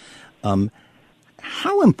it.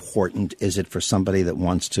 How important is it for somebody that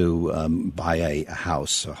wants to buy a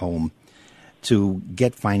house, a home, to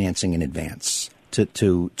get financing in advance,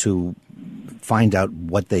 to find out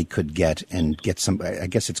what they could get and get some, I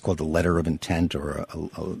guess it's called a letter of intent or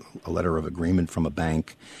a letter of agreement from a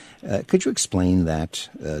bank. Could you explain that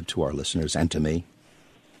to our listeners and to me?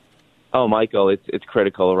 Oh, Michael, it's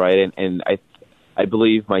critical, right? And I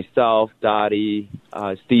believe myself, Dottie,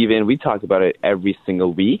 Steven, we talk about it every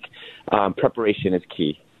single week. Preparation is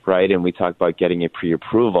key, right? And we talk about getting a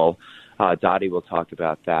pre-approval. Dottie will talk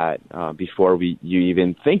about that before you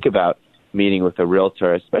even think about meeting with a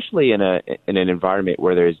realtor, especially in an environment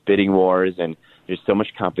where there's bidding wars and there's so much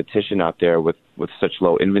competition out there with such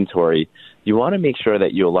low inventory. You want to make sure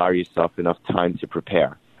that you allow yourself enough time to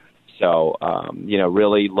prepare. So,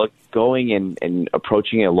 really going and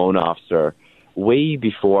approaching a loan officer way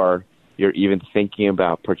before you're even thinking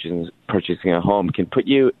about purchasing a home can put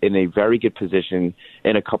you in a very good position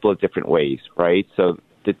in a couple of different ways, right? So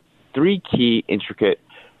the three key intricate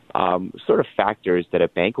sort of factors that a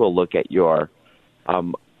bank will look at your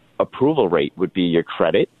approval rate would be your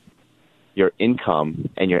credit, your income,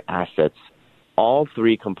 and your assets. All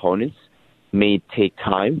three components may take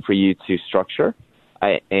time for you to structure.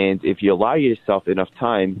 And if you allow yourself enough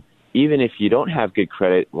time, even if you don't have good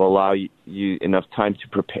credit, will allow you enough time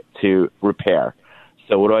to repair.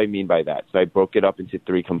 So what do I mean by that? So I broke it up into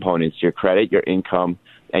three components: your credit, your income,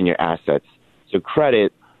 and your assets. So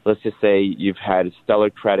credit, let's just say you've had stellar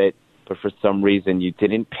credit, but for some reason you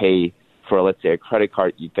didn't pay for, let's say, a credit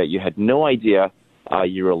card that you had no idea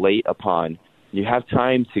you were late upon. You have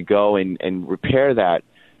time to go and repair that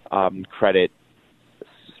credit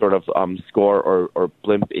sort of score or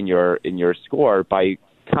blimp in your score by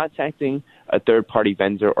contacting a third-party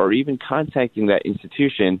vendor or even contacting that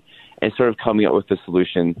institution and sort of coming up with a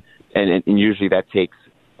solution. And usually that takes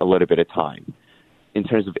a little bit of time. In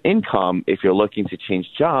terms of income, if you're looking to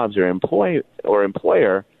change jobs or employer,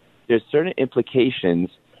 there's certain implications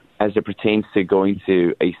as it pertains to going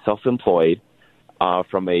to a self-employed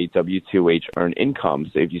from a W-2 wage earned income.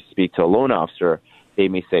 So if you speak to a loan officer, they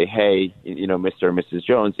may say, hey, Mr. or Mrs.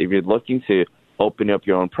 Jones, if you're looking to open up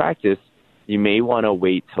your own practice, you may want to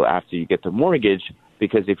wait till after you get the mortgage,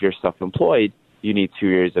 because if you're self-employed, you need 2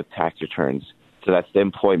 years of tax returns. So that's the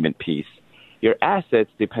employment piece. Your assets,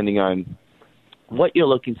 depending on what you're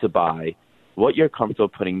looking to buy, what you're comfortable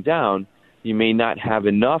putting down, you may not have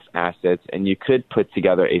enough assets, and you could put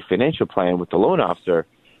together a financial plan with the loan officer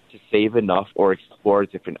to save enough or explore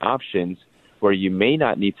different options where you may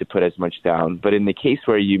not need to put as much down. But in the case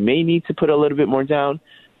where you may need to put a little bit more down,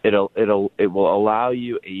 it will allow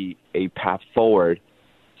you a path forward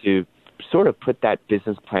to sort of put that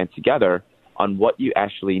business plan together on what you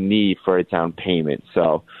actually need for a down payment.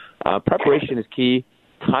 So preparation is key.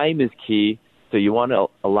 Time is key. So you want to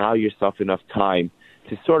allow yourself enough time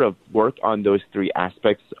to sort of work on those three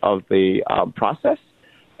aspects of the process,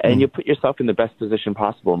 and you put yourself in the best position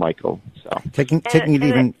possible, Michael. So taking it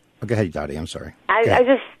even. Go ahead, Dottie. I'm sorry. I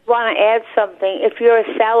just want to add something. If you're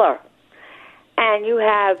a seller and you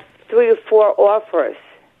have 3 or 4 offers,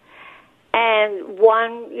 and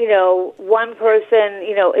one person,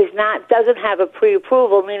 doesn't have a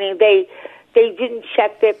pre-approval, meaning they didn't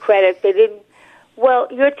check their credit, they didn't. Well,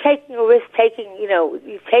 you're taking a risk,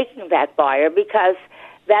 you're taking that buyer, because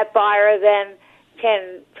that buyer then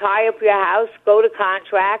can tie up your house, go to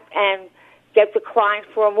contract, and get declined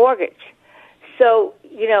for a mortgage. So,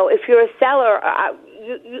 if you're a seller,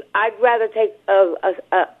 I'd rather take a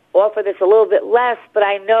offer that's a little bit less, but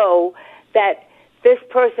I know that this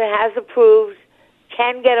person has approved,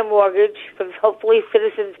 can get a mortgage from hopefully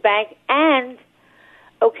Citizens Bank, and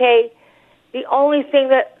the only thing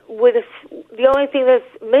that's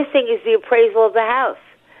missing is the appraisal of the house.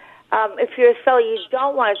 If you're a seller, you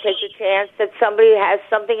don't want to take the chance that somebody has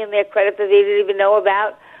something in their credit that they didn't even know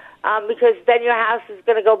about, because then your house is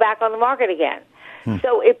going to go back on the market again.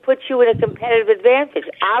 So it puts you in a competitive advantage.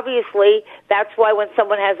 Obviously, that's why when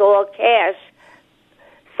someone has all cash,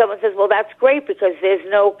 someone says, well, that's great because there's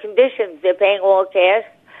no conditions. They're paying all cash,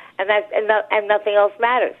 and nothing else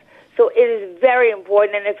matters. So it is very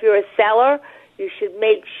important, and if you're a seller, you should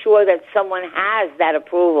make sure that someone has that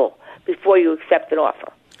approval before you accept an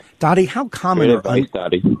offer. Dottie, how common or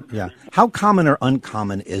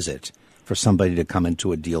uncommon is it for somebody to come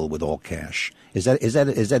into a deal with all cash? Is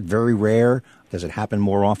that very rare? Does it happen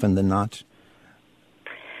more often than not?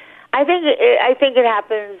 I think it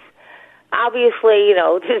happens. Obviously,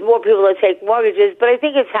 there's more people that take mortgages, but I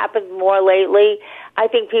think it's happened more lately. I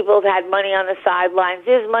think people have had money on the sidelines.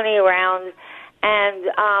 There's money around, and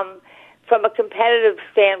from a competitive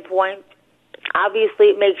standpoint, obviously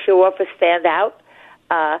it makes your offer stand out.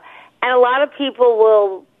 And a lot of people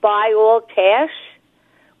will buy all cash,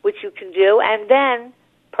 which you can do, and then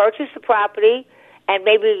purchase the property, and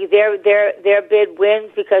maybe their bid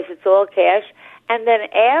wins because it's all cash. And then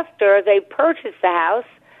after they purchase the house,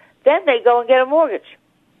 then they go and get a mortgage.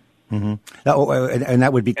 Mm-hmm. And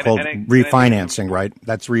that would be called refinancing, right?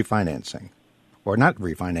 That's refinancing. Or not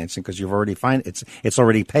refinancing, because you've already it's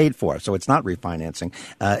already paid for, so it's not refinancing.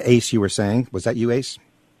 Ace, you were saying, was that you, Ace?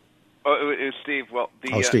 Oh, it was Steve. Well,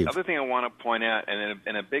 Steve. Other thing I want to point out,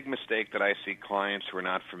 and a big mistake that I see clients who are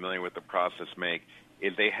not familiar with the process make,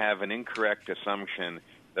 is they have an incorrect assumption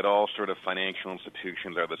that all sort of financial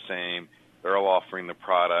institutions are the same. They're all offering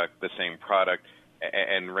the same product,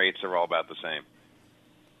 and rates are all about the same.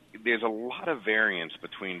 There's a lot of variance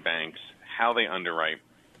between banks, how they underwrite,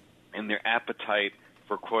 and their appetite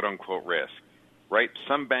for quote-unquote risk, right?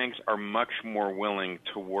 Some banks are much more willing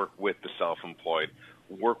to work with the self-employed,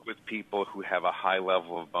 work with people who have a high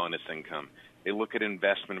level of bonus income. They look at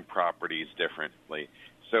investment properties differently.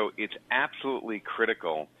 So it's absolutely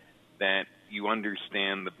critical that you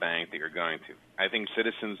understand the bank that you're going to. I think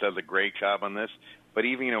Citizens does a great job on this, but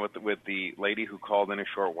even with the lady who called in a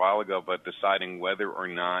short while ago about deciding whether or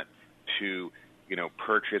not to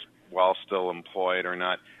purchase while still employed or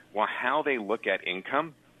not, well, how they look at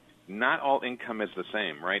income, not all income is the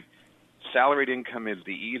same, right? Salaried income is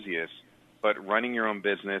the easiest, but running your own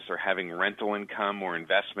business or having rental income or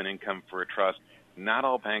investment income for a trust, not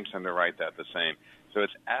all banks underwrite that the same. So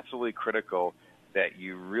it's absolutely critical that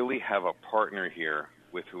you really have a partner here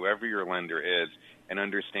with whoever your lender is and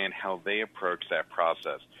understand how they approach that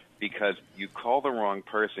process. Because you call the wrong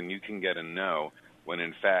person, you can get a no, when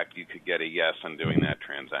in fact you could get a yes on doing that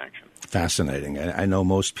transaction. Fascinating. I know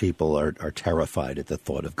most people are terrified at the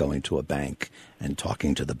thought of going to a bank and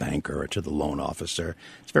talking to the banker or to the loan officer.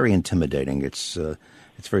 It's very intimidating. It's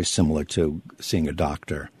very similar to seeing a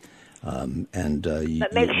doctor. But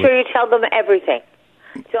make sure you tell them everything.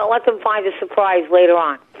 Don't let them find a surprise later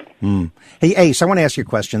on. Hey, Ace, I want to ask you a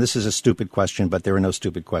question. This is a stupid question, but there are no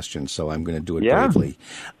stupid questions, so I'm going to do it bravely.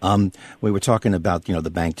 We were talking about, the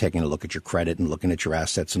bank taking a look at your credit and looking at your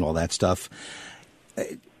assets and all that stuff.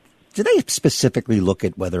 Do they specifically look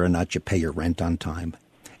at whether or not you pay your rent on time?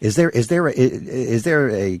 Is there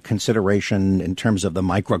a consideration in terms of the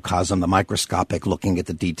microcosm, the microscopic, looking at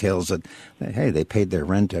the details that, hey, they paid their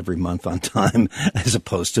rent every month on time as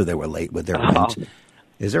opposed to they were late with their rent?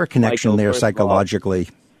 Is there a connection there psychologically?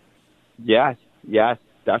 Yes,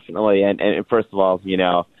 definitely. And first of all,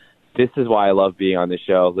 this is why I love being on the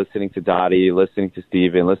show, listening to Dottie, listening to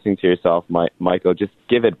Stephen, listening to yourself, Michael. Just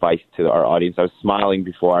give advice to our audience. I was smiling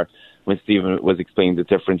before when Stephen was explaining the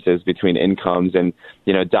differences between incomes. And,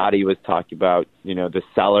 Dottie was talking about, the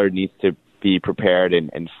seller needs to be prepared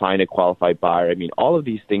and find a qualified buyer. I mean, all of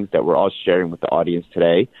these things that we're all sharing with the audience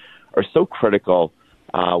today are so critical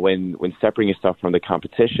when separating yourself from the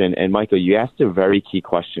competition. And, Michael, you asked a very key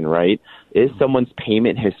question, right? Is someone's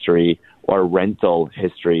payment history or rental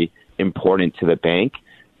history important to the bank?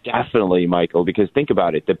 Definitely, Michael, because think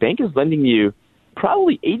about it. The bank is lending you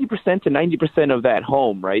probably 80% to 90% of that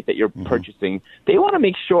home, right, that you're purchasing. They want to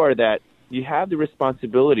make sure that you have the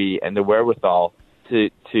responsibility and the wherewithal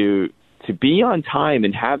to be on time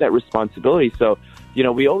and have that responsibility. So,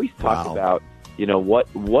 we always talk about,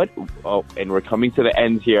 and we're coming to the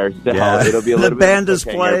end here. So it'll be a little the band is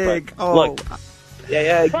playing. Look.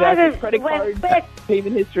 Yeah, exactly. Credit card,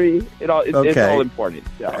 payment history, it's all important.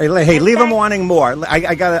 So. Hey, leave them wanting more.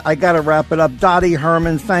 I gotta wrap it up. Dottie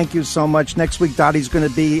Herman, thank you so much. Next week, Dottie's going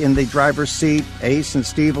to be in the driver's seat. Ace and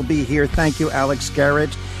Steve will be here. Thank you, Alex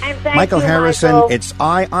Garrett. And thank Michael you, Harrison. Michael. It's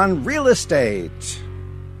Eye on Real Estate.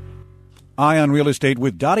 Eye on Real Estate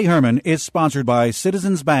with Dottie Herman is sponsored by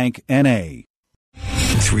Citizens Bank, N.A.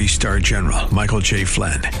 3-star General Michael J.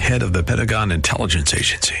 Flynn, head of the Pentagon Intelligence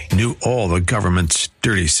Agency, knew all the government's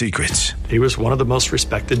dirty secrets. He was one of the most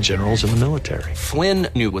respected generals in the military. Flynn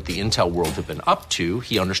knew what the intel world had been up to.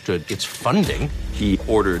 He understood its funding. He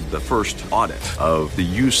ordered the first audit of the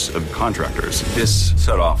use of contractors. This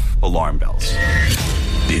set off alarm bells.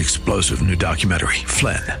 The explosive new documentary,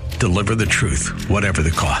 Flynn, Deliver the Truth, Whatever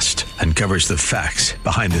the Cost, uncovers the facts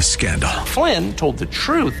behind this scandal. Flynn told the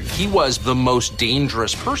truth. He was the most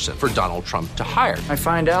dangerous person for Donald Trump to hire. I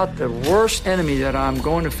find out the worst enemy that I'm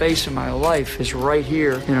going to face in my life is right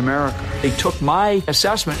here in America. They took my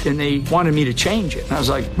assessment and they wanted me to change it. And I was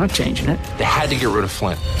like, I'm not changing it. They had to get rid of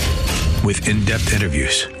Flynn. With in-depth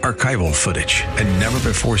interviews, archival footage, and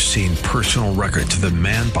never-before-seen personal records of the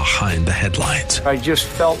man behind the headlines. I just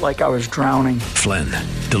felt like I was drowning. Flynn,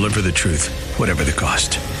 Deliver the Truth, Whatever the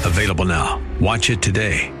Cost. Available now. Watch it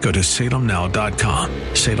today. Go to salemnow.com.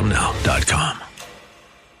 salemnow.com.